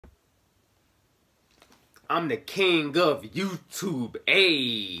I'm the king of YouTube,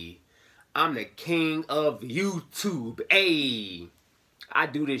 ayy. I'm the king of YouTube, ayy. I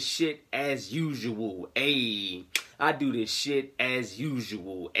do this shit as usual, ayy. I do this shit as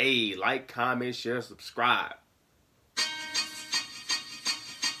usual, ayy. Like, comment, share, subscribe.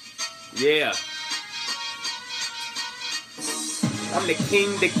 Yeah. I'm the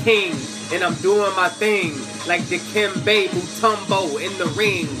king, and I'm doing my thing like the Dikembe Mutombo in the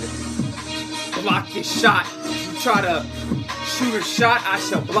ring. Block your shot. You try to shoot a shot, I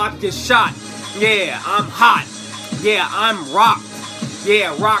shall block your shot. Yeah, I'm hot. Yeah, I'm rocked.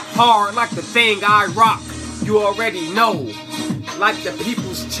 Yeah, rock hard like the thing I rock. You already know. Like the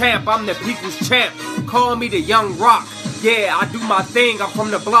people's champ, I'm the people's champ. Call me the young rock. Yeah, I do my thing, I'm from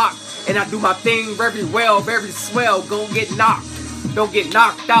the block. And I do my thing very well, very swell. Don't get knocked. Don't get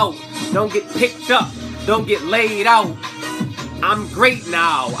knocked out. Don't get picked up. Don't get laid out. I'm great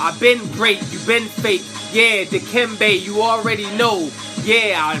now. I've been great. You been fake. Yeah, Dikembe, you already know.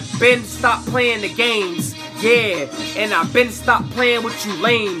 Yeah, I've been stopped playing the games. Yeah, and I've been stopped playing with you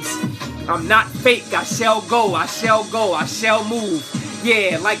lames. I'm not fake. I shall go. I shall go. I shall move.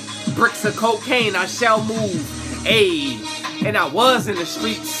 Yeah, like bricks of cocaine, I shall move. Ayy, and I was in the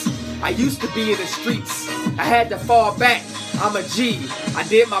streets. I used to be in the streets. I had to fall back. I'm a G. I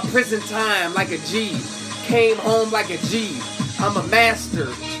did my prison time like a G. Came home like a G. I'm a master,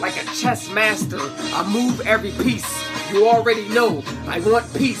 like a chess master. I move every piece. You already know, I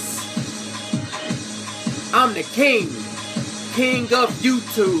want peace. I'm the king of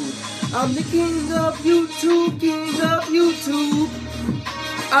YouTube. I'm the king of YouTube, king of YouTube.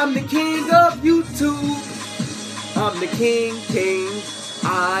 I'm the king of YouTube. I'm the king.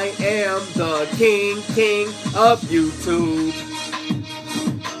 I am the king of YouTube.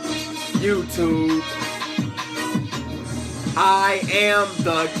 I am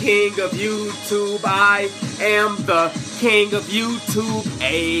the king of YouTube. I am the king of YouTube.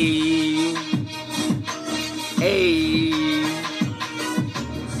 Ayy. Ayy.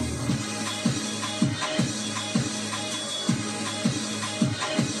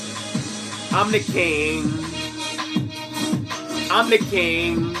 I'm the king. I'm the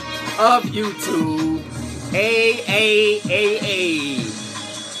king of YouTube. Ayy.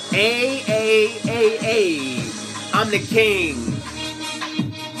 I'm the king.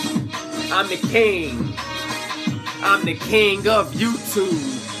 I'm the king. I'm the king of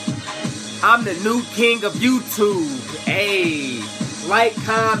YouTube. I'm the new king of YouTube. Ayy. Like,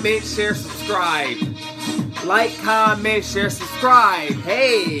 comment, share, subscribe. Like, comment, share, subscribe.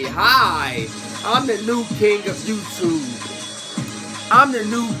 Hey, hi. I'm the new king of YouTube. I'm the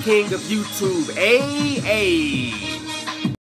new king of YouTube. Ayy.